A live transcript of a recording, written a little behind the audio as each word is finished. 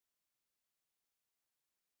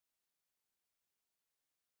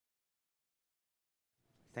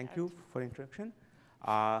Thank you for introduction.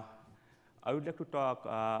 I would like to talk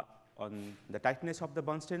on the tightness of the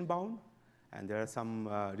Berstein bound, and there are some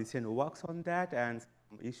recent works on that and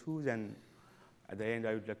some issues, and at the end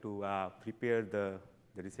I would like to prepare the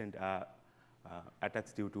recent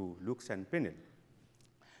attacks due to Luykx and Preneel.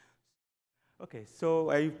 Okay,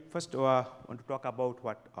 so I first want to talk about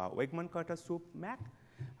what Wegman-Carter SOUP MAC.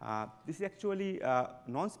 This is actually a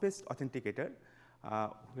non-space authenticator,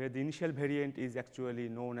 where the initial variant is actually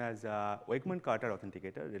known as Wegman-Carter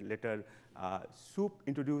authenticator. Later, SOUP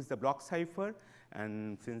introduced the block cipher,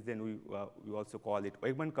 and since then we also call it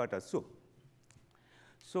Wegman-Carter SOUP.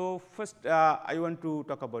 So first, I want to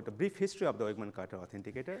talk about a brief history of the Wegman-Carter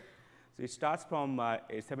authenticator. So it starts from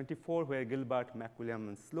 1974, where Gilbert, McWilliams,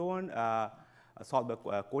 and Sloan solved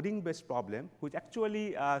a coding-based problem, which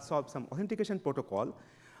actually solved some authentication protocol,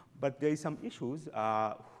 but there is some issues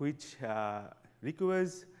which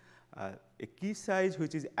requires a key size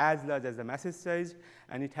which is as large as the message size,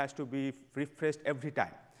 and it has to be refreshed every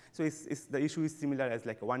time. So the issue is similar as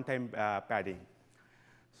like a one-time padding.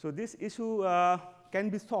 So this issue can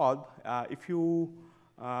be solved if you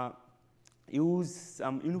use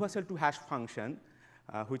some universal to hash function,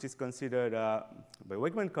 which is considered by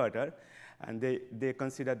Wegman-Carter, and they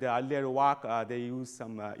consider the earlier work, they used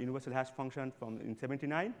some universal hash function from in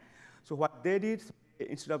 1979. So what they did,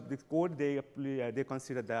 instead of this code, they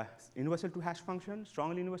consider the universal to hash function,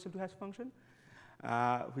 strongly universal to hash function,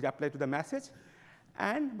 which apply to the message,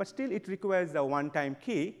 but still it requires a one-time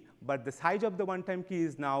key, but the size of the one-time key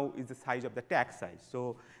is now the size of the tag size.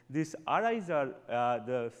 So these arrays are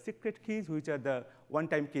the secret keys, which are the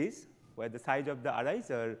one-time keys, where the size of the arrays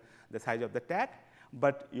are the size of the tag,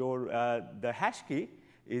 but your the hash key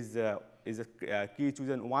is a key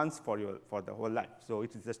chosen once for the whole life. So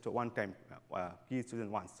it is just a one-time key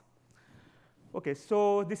chosen once. Okay,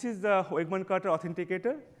 so this is the Wegman-Carter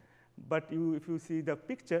authenticator, but if you see the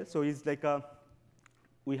picture, so it's like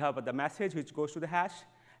we have the message which goes to the hash,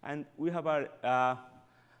 and we have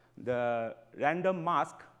the random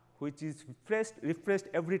mask which is refreshed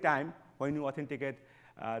every time when you authenticate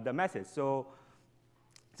the message. So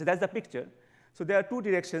that's the picture. So there are two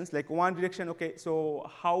directions, like one direction, okay, so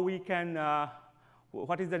how we can,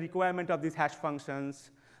 what is the requirement of these hash functions?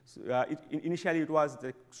 So, initially it was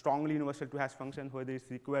the strongly universal to hash function, whether it's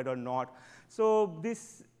required or not. So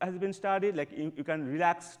this has been studied, like you can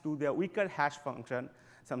relax to the weaker hash function,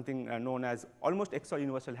 something known as almost XOR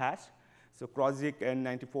universal hash. So Krozik in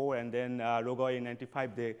 94 and then Rogoy in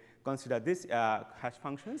 95, they consider this hash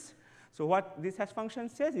functions. So what this hash function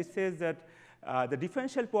says, it says that the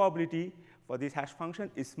differential probability for this hash function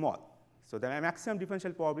is small. So the maximum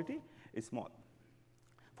differential probability is small.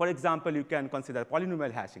 For example, you can consider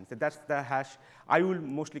polynomial hashing. So that's the hash I will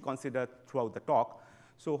mostly consider throughout the talk.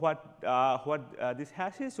 So what this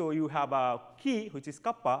hash is, so you have a key, which is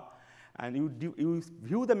kappa, and you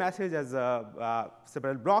view the message as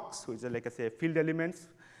several blocks, which are like I say field elements,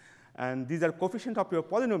 and these are coefficient of your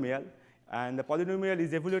polynomial, and the polynomial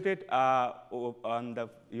is evaluated on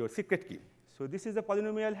your secret key. So this is the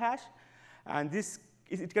polynomial hash, and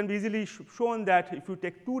it can be easily shown that if you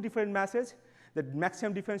take two different messages, the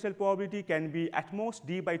maximum differential probability can be at most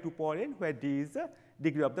d by 2 power n, where d is the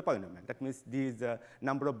degree of the polynomial. That means d is the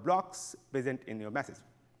number of blocks present in your message.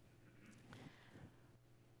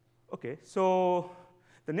 Okay, so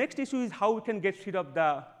the next issue is how we can get rid of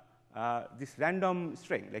this random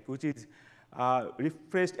string, like which is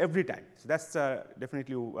refreshed every time. So that's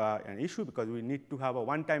definitely an issue, because we need to have a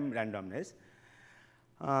one-time randomness.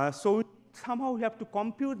 So somehow we have to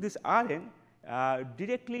compute this Rn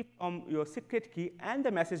directly from your secret key and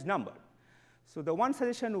the message number. So the one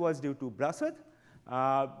suggestion was due to Berstein.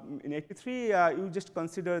 In 83, you just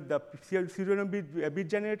consider the serial bit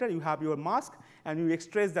generator. You have your mask, and you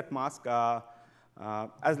extract that mask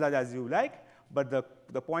as large as you like. But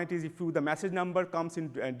the point is, if the message number comes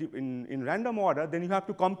in random order, then you have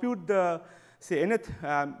to compute the, say, nth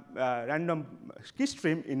random key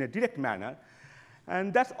stream in a direct manner.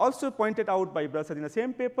 And that's also pointed out by Berstein in the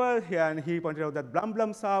same paper. And he pointed out that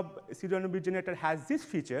Blum sub serial bit generator has this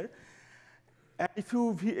feature. And if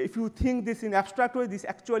you think this in abstract way, this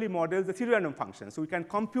actually models the serial random function. So we can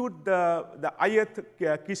compute the ith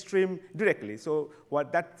key stream directly. So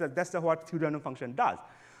that's what serial random function does.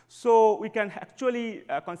 So we can actually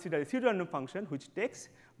consider a serial random function which takes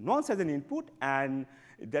nonce as an input, and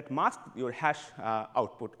that masks your hash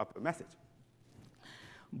output of a message.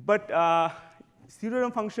 But serial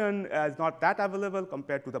random function is not that available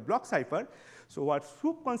compared to the block cipher. So what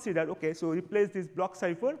SOUP considered, okay, so replace this block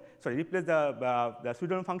cipher, sorry, replace the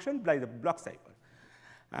serial random function by the block cipher.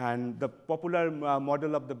 And the popular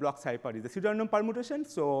model of the block cipher is the pseudorandom permutation.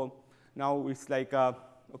 So now it's like,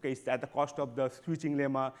 okay, it's at the cost of the switching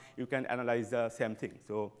lemma, you can analyze the same thing.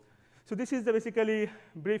 So this is the basically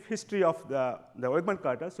brief history of the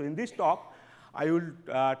Wegman-Carter. So in this talk, I will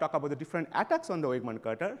talk about the different attacks on the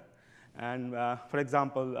Wegman-Carter. And for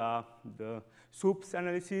example, the SOUP's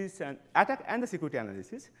analysis and attack and the security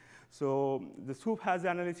analysis. So the SOUP has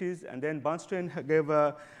the analysis, and then Berstein gave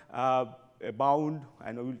a bound,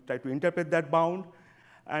 and we will try to interpret that bound.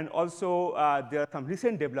 And also, there are some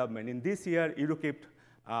recent development. In this year, Luykx,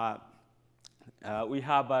 we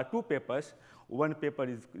have 2 papers. One paper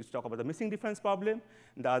is talk about the missing difference problem.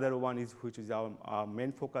 The other one is, which is our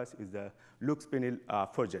main focus, is the Luykx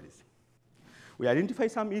Preneel forgeries. We identify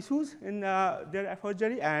some issues in their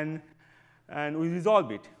forgery, and we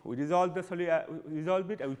resolve it. We resolve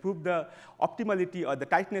it, and we prove the optimality or the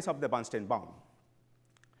tightness of the Berstein bound.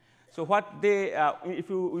 So what they, I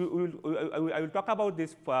will talk about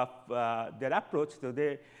this, their approach. So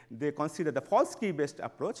they consider the false key based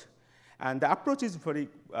approach, and the approach is very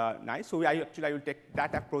nice. So I will take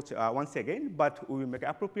that approach once again, but we will make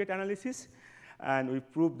appropriate analysis, and we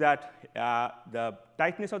prove that the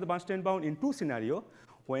tightness of the Berstein bound in 2 scenarios,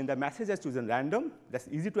 when the message is chosen random, that's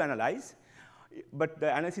easy to analyze, but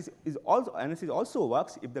the analysis also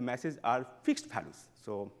works if the messages are fixed values.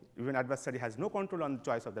 So even adversary has no control on the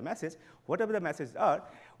choice of the message. Whatever the messages are,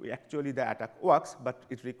 actually the attack works, but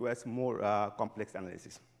it requires more complex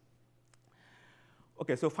analysis.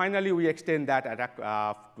 Okay, so finally we extend that attack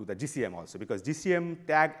to the GCM also, because GCM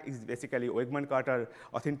tag is basically Wegman-Carter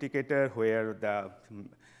authenticator, where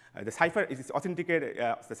the cipher is authenticated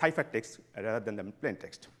the cipher text rather than the plain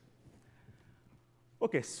text.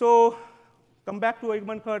 Okay, so come back to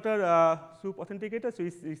Wegman-Carter SOUP authenticator. So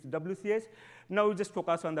it's WCS. Now we just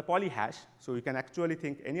focus on the polyhash. So you can actually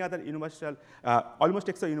think any other universal, almost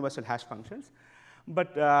extra universal hash functions.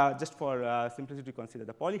 But just for simplicity, consider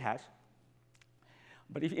the polyhash.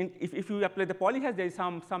 But if you apply the polyhash, there is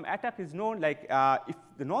some attack is known, like if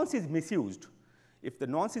the nonce is misused. If the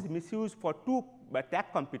nonce is misused for 2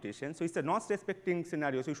 tag computation, so it's a nonce respecting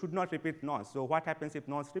scenario, so you should not repeat nonce. So what happens if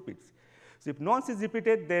nonce repeats? So if nonce is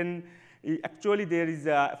repeated, then actually there is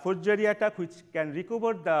a forgery attack which can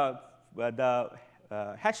recover the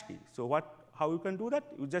hash key. So how you can do that?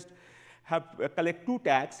 You just have collect 2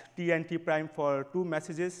 tags, T and T prime, for 2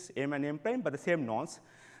 messages, M and M prime, but the same nonce.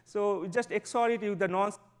 So you just XOR it, the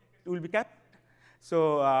nonce will be captured.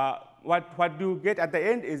 So what do you get at the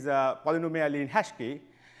end is a polynomial in hash key,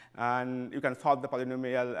 and you can solve the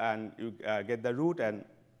polynomial, and you get the root, and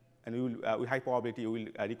you will, with high probability you will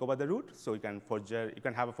recover the root. So you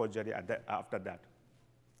can have a forgery after that.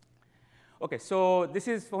 Okay, so this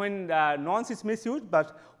is when nonce is misused,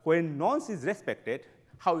 but when nonce is respected,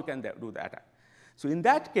 how you can do the attack? So in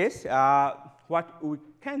that case, what we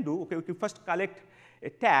can do, okay, we can first collect a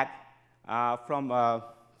tag from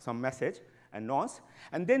some message and nonce,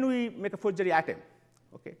 and then we make a forgery attempt.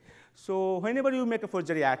 Okay, so whenever you make a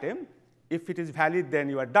forgery attempt, if it is valid, then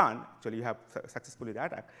you are done. Actually, you have successfully the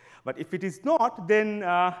attack. But if it is not, then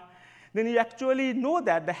you actually know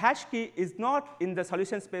that the hash key is not in the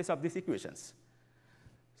solution space of these equations.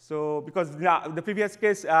 So because the previous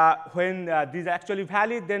case, when these are actually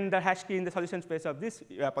valid, then the hash key in the solution space of these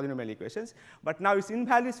polynomial equations. But now it's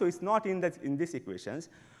invalid, so it's not in these equations.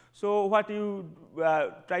 So what you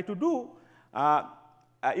try to do,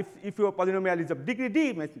 if your polynomial is of degree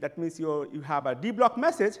d, that means you have a d block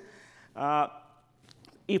message.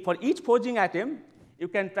 If for each forging attempt, you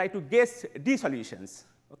can try to guess d solutions.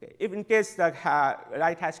 Okay, if in case the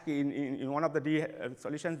right hash key in one of the d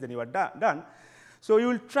solutions, then you are done. So you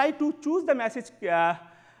will try to choose the message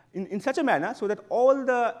in such a manner so that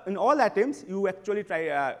in all attempts, you actually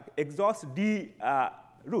try exhaust d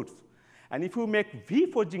roots. And if you make v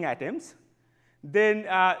forging attempts, then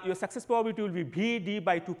your success probability will be vd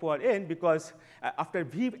by 2 power n, because after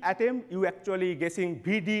v attempt, you actually guessing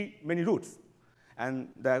vd many roots. And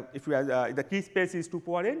if you have, the key space is 2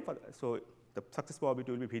 power n, so the success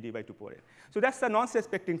probability will be vd by 2 power n. So that's the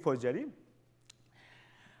nonce-respecting forgery.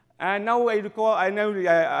 And now I recall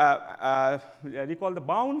the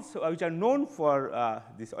bounds which are known for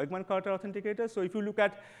this Wegman-Carter authenticator. So if you look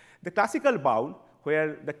at the classical bound,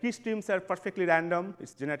 where the key streams are perfectly random,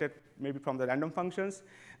 it's generated maybe from the random functions,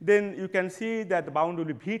 then you can see that the bound will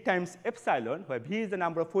be v times epsilon, where v is the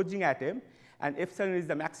number of forging attempts, and epsilon is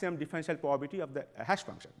the maximum differential probability of the hash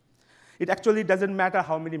function. It actually doesn't matter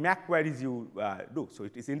how many MAC queries you do, so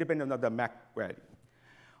it is independent of the MAC query.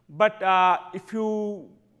 But if you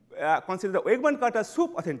consider the Wegman-Carter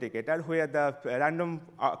soup authenticator, where the random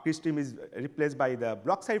key stream is replaced by the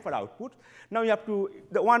block cipher output. Now you have to,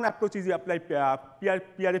 the one approach is you apply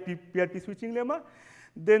PRP switching lemma.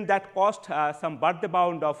 Then that cost some birthday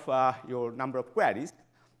bound of your number of queries.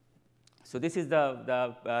 So this is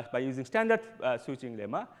by using standard switching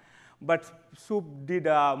lemma. But Soup did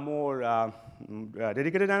a more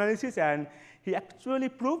dedicated analysis, and he actually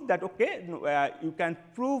proved that, okay, you can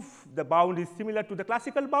prove the bound is similar to the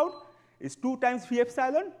classical bound, is 2 times V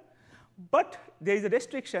epsilon, but there is a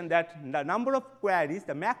restriction that the number of queries,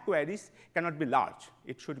 the MAC queries, cannot be large.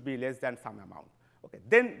 It should be less than some amount. Okay,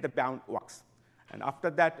 then the bound works. And after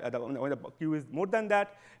that, when the Q is more than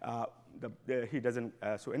that, he doesn't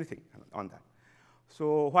show anything on that.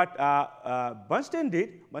 So what Berstein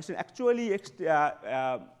did, Berstein actually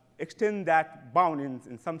extend that bound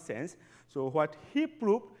in some sense. So what he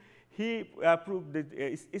proved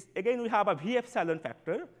that again we have a V epsilon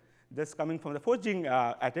factor that's coming from the forging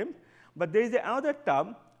attempt, but there is another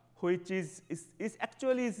term which is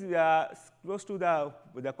actually close to the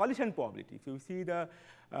collision probability. If you see the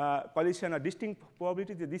collision or distinct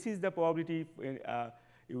probability, this is the probability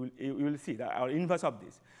you will see our inverse of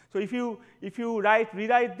this. So if you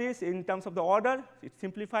rewrite this in terms of the order, it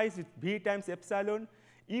simplifies it V times epsilon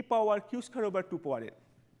e power q square over 2 power n.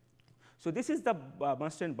 So this is the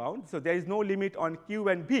Berstein bound. So there is no limit on q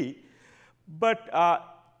and b. But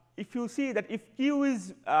if you see that if q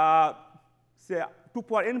is say 2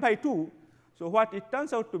 power n by 2, so what it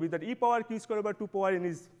turns out to be that e power q square over 2 power n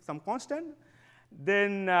is some constant,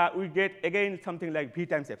 then we get again something like v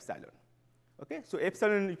times epsilon. Okay, so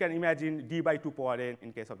epsilon you can imagine d by 2 power n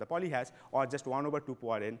in case of the polyhash, or just 1 over 2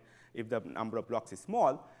 power n if the number of blocks is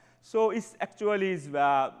small. So it's actually is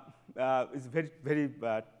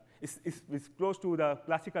close to the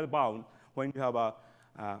classical bound when you have a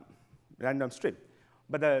random strip.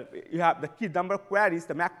 But you have the key number of queries,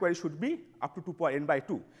 the MAC query should be up to 2 power n by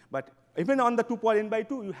 2. But even on the 2 power n by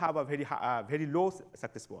 2, you have a very low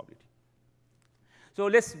success probability. So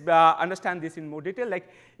let's understand this in more detail. Like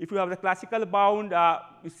if you have the classical bound,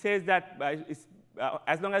 it says that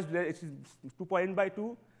as long as it is 2 power n by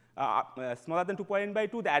 2, smaller than 2 power n by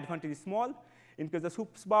 2, the advantage is small. In case of the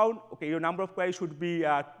Soup's bound, okay, your number of queries should be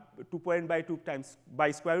 2 power n by 2 times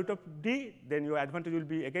by square root of d, then your advantage will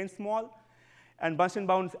be again small. And Berstein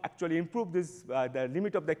bounds actually improve this, the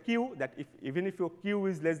limit of the q, that even if your q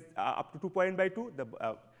is less up to 2 power n by 2,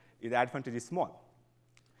 the advantage is small.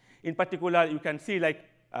 In particular, you can see like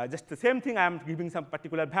just the same thing. I am giving some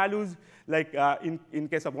particular values, like in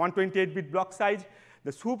case of 128-bit block size,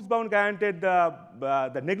 the Soup's bound guaranteed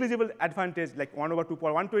the negligible advantage, like 1 over 2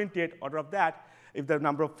 power 128, order of that, if the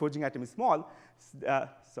number of forging items is small.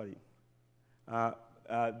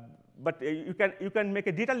 But you can make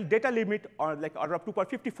a data limit on like order of 2 power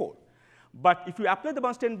 54. But if you apply the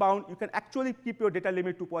Berstein bound, you can actually keep your data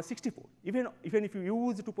limit 2 power 64. Even if you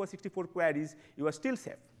use 2 power 64 queries, you are still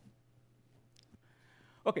safe.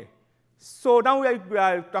 Okay, so now we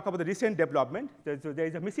talk about the recent development. There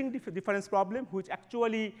is a missing difference problem, which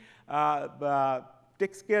actually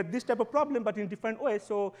takes care of this type of problem, but in different ways.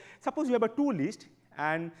 So suppose you have a 2 list,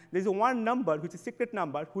 and there is one number, which is secret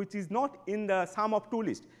number, which is not in the sum of 2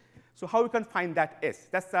 lists. So how you can find that S?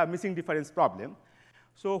 That's a missing difference problem.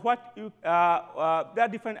 So what there are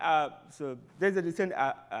different. So there's a recent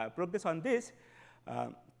progress on this.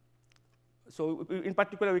 So in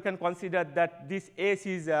particular, we can consider that this S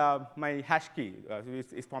is my hash key.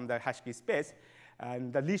 It's from the hash key space,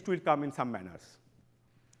 and the list will come in some manners.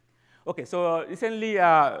 Okay, so recently,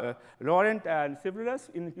 Laurent and Severus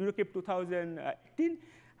in Eurocap 2018,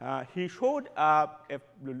 he showed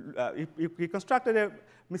he constructed a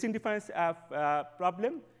missing difference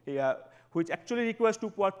problem, which actually requires 2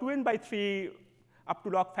 power 2n by 3 up to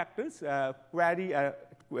log factors, query,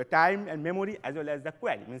 time and memory, as well as the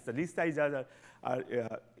query. Means the list size are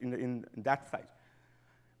in that size.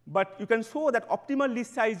 But you can show that optimal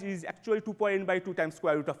list size is actually 2 power n by 2 times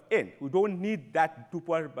square root of n. We don't need that 2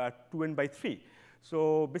 power 2n by 3.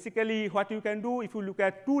 So basically, what you can do, if you look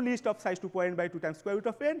at 2 lists of size 2 power n by 2 times square root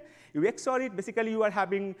of n, you XOR it. Basically, you are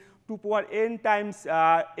having 2 power n times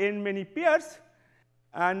n many pairs.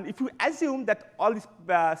 And if you assume that all this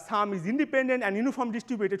sum is independent and uniform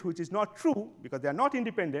distributed, which is not true, because they are not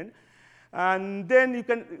independent, and then you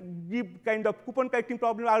can give kind of coupon correcting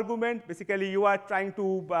problem argument. Basically, you are trying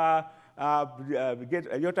to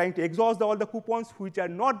exhaust all the coupons which are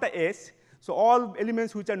not the S. So all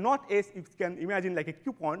elements which are not S, you can imagine like a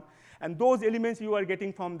coupon, and those elements you are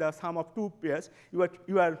getting from the sum of 2 pairs, you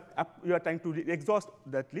are trying to exhaust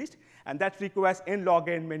that list, and that requires n log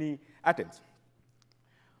n many attempts.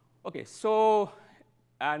 Okay, so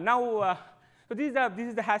So this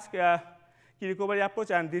is the hash key recovery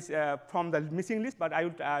approach, and this from the missing list. But I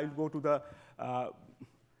will go to the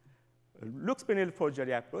Luykx Preneel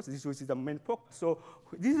forgery approach, which is the main focus. So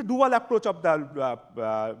this is a dual approach of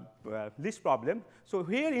the list problem. So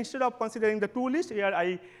here, instead of considering the two lists, here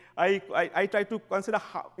I try to consider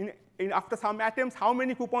how, after some attempts, how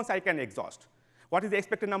many coupons I can exhaust. What is the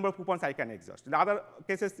expected number of coupons I can exhaust? In other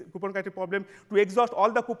cases, coupon criteria problem, to exhaust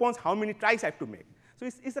all the coupons, how many tries I have to make? So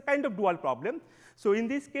it's a kind of dual problem. So in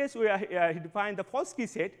this case, we define the false key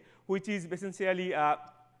set, which is essentially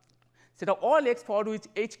set of all x for which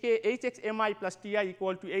hxmi plus ti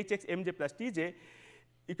equal to hxmj plus tj.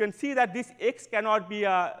 You can see that this x cannot be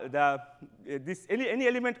any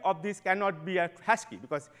element of this cannot be a hash key,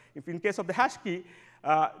 because if in case of the hash key,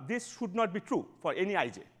 this should not be true for any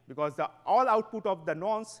ij, because all output of the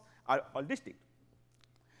nonce are all distinct.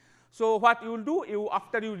 So what you will do,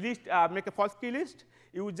 after you make a false key list,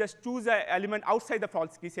 you will just choose an element outside the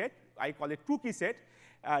false key set. I call it true key set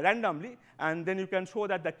randomly, and then you can show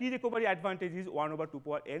that the key recovery advantage is 1 over 2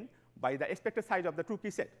 power n by the expected size of the true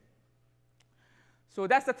key set. So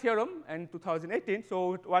that's the theorem in 2018.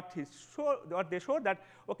 So what they showed that,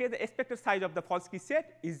 okay, the expected size of the false key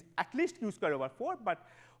set is at least q square over 4, but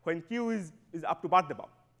when q is up to Barde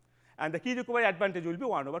bound. And the key recovery advantage will be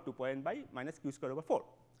 1 over 2 power n by minus q square over 4.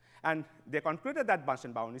 And they concluded that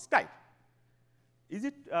Berstein bound is tight. Is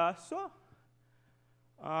it so?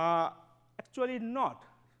 Actually not.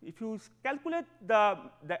 If you calculate the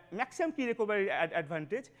maximum key recovery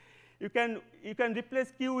advantage, you can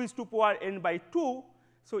replace q is 2 power n by 2.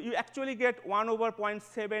 So you actually get 1 over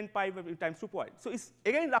 0.75 times 2 power n. So it's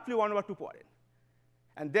again roughly 1 over 2 power n.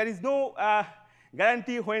 And there is no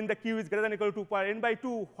guarantee when the q is greater than or equal to 2 power n by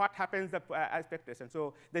 2, what happens the expectation.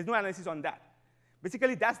 So there's no analysis on that.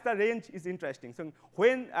 Basically, that's the range is interesting. So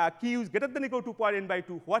when q is greater than or equal to 2 power n by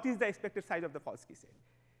 2, what is the expected size of the false key set?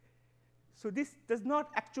 So this does not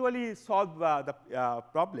actually solve the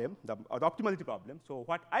problem, the optimality problem. So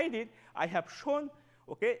what I did, I have shown,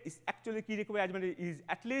 okay, is actually key recovery advantage is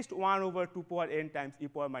at least 1 over 2 power n times e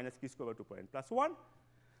power minus q square over 2 power n plus 1.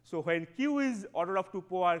 So when q is order of 2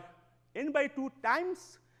 power n by 2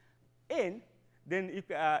 times n, then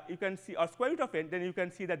you can see, or square root of n, then you can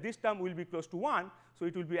see that this term will be close to 1, so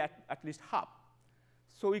it will be at least half.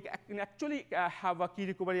 So we can actually have a key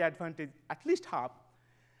recovery advantage at least half.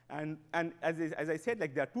 And as I said,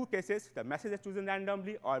 like there are two cases: the messages are chosen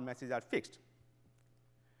randomly or messages are fixed.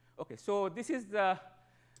 Okay, so this is the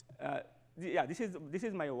this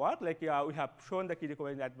is my work. Like we have shown the key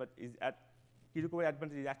recovery advantage is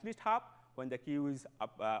at least half when the q is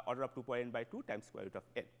order of 2 power n by 2 times square root of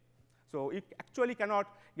n. So you actually cannot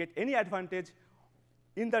get any advantage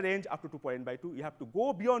in the range up to 2 power n by 2. You have to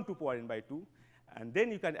go beyond 2 power n by 2, and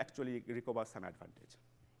then you can actually recover some advantage.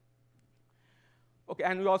 Okay,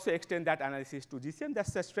 and we also extend that analysis to GCM.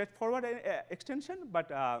 That's a straightforward extension, but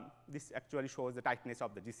this actually shows the tightness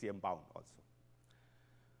of the GCM bound also.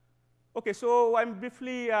 Okay, so I'm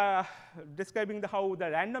briefly describing how the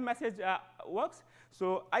random message works.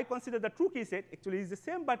 So I consider the true key set actually is the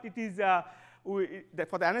same, but it is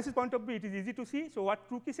for the analysis point of view, it is easy to see. So what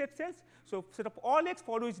true key set says? So set of all x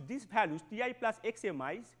for which these values ti plus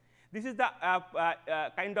xmi's, this is the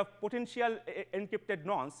kind of potential encrypted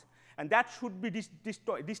nonce. And that should be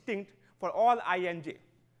distinct for all I and j,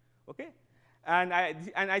 okay? And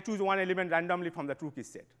I choose one element randomly from the true key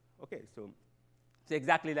set, okay? So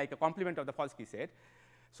exactly like a complement of the false key set.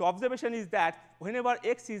 So observation is that whenever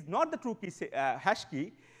x is not the true key hash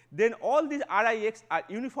key, then all these RIX are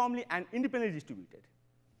uniformly and independently distributed.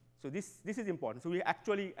 So this is important. So we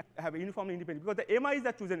actually have a uniformly independent, because the MIs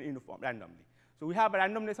are chosen randomly. So we have a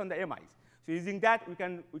randomness on the MIs. So using that, we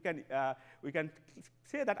can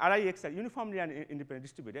say that RIX are uniformly and independently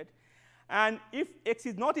distributed. And if x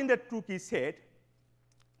is not in the true key set,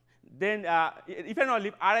 then if and only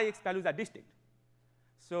if RIX values are distinct.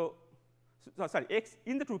 So sorry, x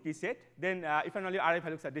in the true key set, then if and only RI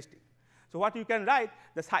values are distinct. So what you can write,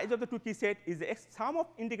 the size of the true key set is the sum of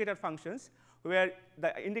indicator functions, where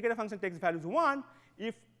the indicator function takes values 1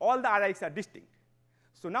 if all the RIX are distinct.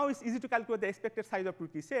 So now it's easy to calculate the expected size of true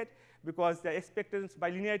key set, because the expectations,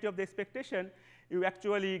 by linearity of the expectation, you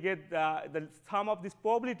actually get the sum of this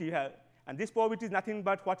probability here. And this probability is nothing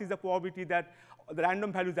but what is the probability that the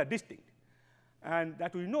random values are distinct. And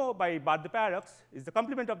that we know by Barde paradox is the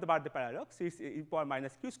complement of the Barde paradox is e power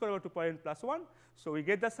minus q square over 2 power n plus 1. So we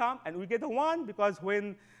get the sum, and we get the 1 because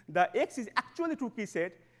when the x is actually true key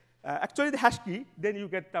set, actually the hash key, then you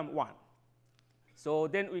get term 1. So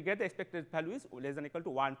then we get the expected value is less than or equal to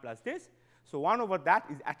 1 plus this. So 1 over that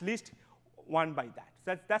is at least 1 by that.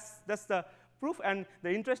 So that's the proof. And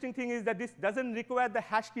the interesting thing is that this doesn't require the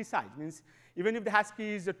hash key size. Means even if the hash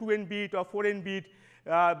key is a 2n bit or 4n bit,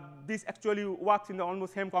 this actually works in the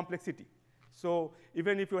almost same complexity. So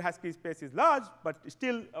even if your hash key space is large, but it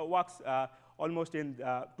still works almost in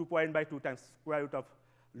 2n by 2 times square root of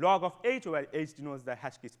log of h, where h denotes the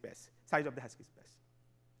hash key space, size of the hash key space.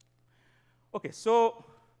 OK, so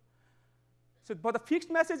for the fixed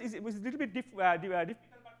message, it's a little bit difficult.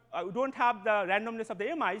 We don't have the randomness of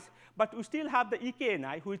the MIs, but we still have the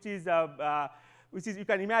EKNI, which is you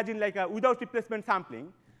can imagine like without replacement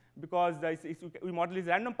sampling, because we model is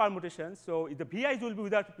random permutation. So the VIs will be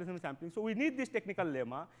without replacement sampling. So we need this technical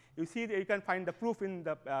lemma. You see, you can find the proof in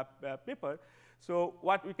the paper. So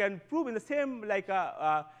what we can prove in the same like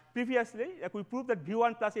previously, like we proved that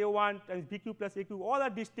V1 plus A1 times VQ plus AQ all are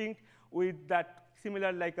distinct with that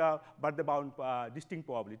similar like Bardet-bound distinct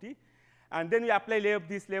probability. And then we apply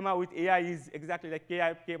this lemma with AI is exactly like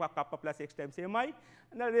k kappa plus x times MI,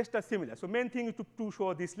 and the rest are similar. So main thing is to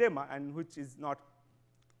show this lemma, and which is not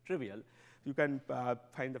trivial. You can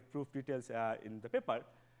find the proof details in the paper.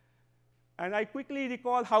 And I quickly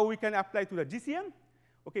recall how we can apply to the GCM.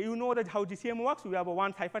 OK, you know that how GCM works. We have a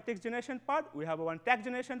one ciphertext generation part. We have a one tag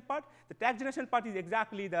generation part. The tag generation part is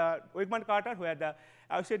exactly the Weigmann-Carter, where the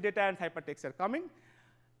associated data and ciphertext are coming.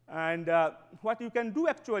 And what you can do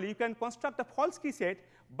actually, you can construct a false key set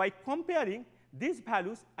by comparing these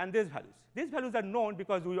values and these values. These values are known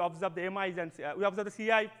because we observe the MIs and we observe the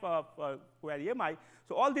CI for query MI.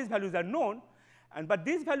 So all these values are known. But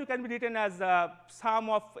this value can be written as a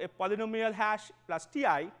sum of a polynomial hash plus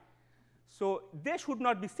TI. So they should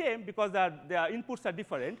not be same because their inputs are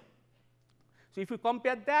different. So if you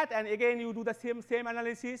compare that, and again you do the same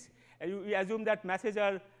analysis, and you assume that messages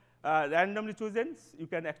are randomly chosen, you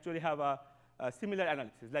can actually have a similar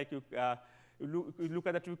analysis. Like you look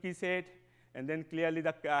at the true key set, and then clearly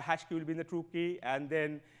the hash key will be in the true key, and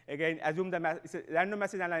then again assume it's a random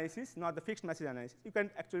message analysis, not the fixed message analysis. You can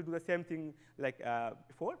actually do the same thing like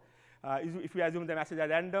before. If you assume the messages are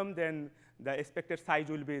random, then the expected size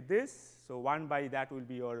will be this. So 1 by that will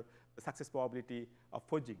be your success probability of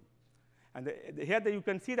forging. And here you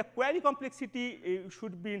can see the query complexity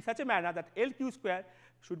should be in such a manner that LQ square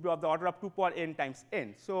should be of the order of 2 power n times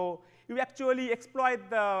n. So you actually exploit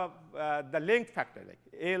the length factor. Like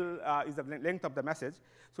L is the length of the message.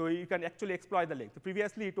 So you can actually exploit the length. So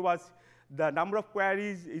previously, it was the number of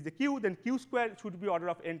queries is the Q, then Q square should be order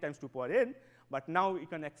of n times 2 power n. But now you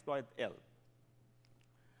can exploit L.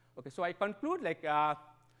 OK, so I conclude like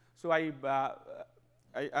so I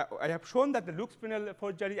have shown that the Luykx-Preneel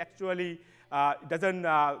forgery actually doesn't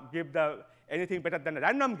give anything better than a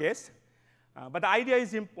random guess. But the idea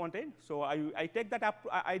is important. So I take that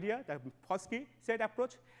idea, the false key set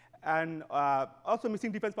approach, and also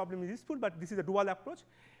missing difference problem is useful, but this is a dual approach.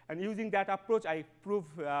 And using that approach, I prove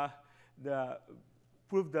the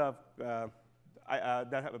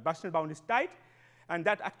Berstein bound is tight. And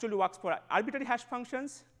that actually works for arbitrary hash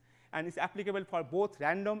functions, and is applicable for both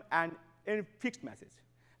random and fixed message.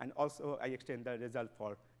 And also, I extend the result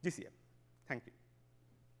for GCM. Thank you.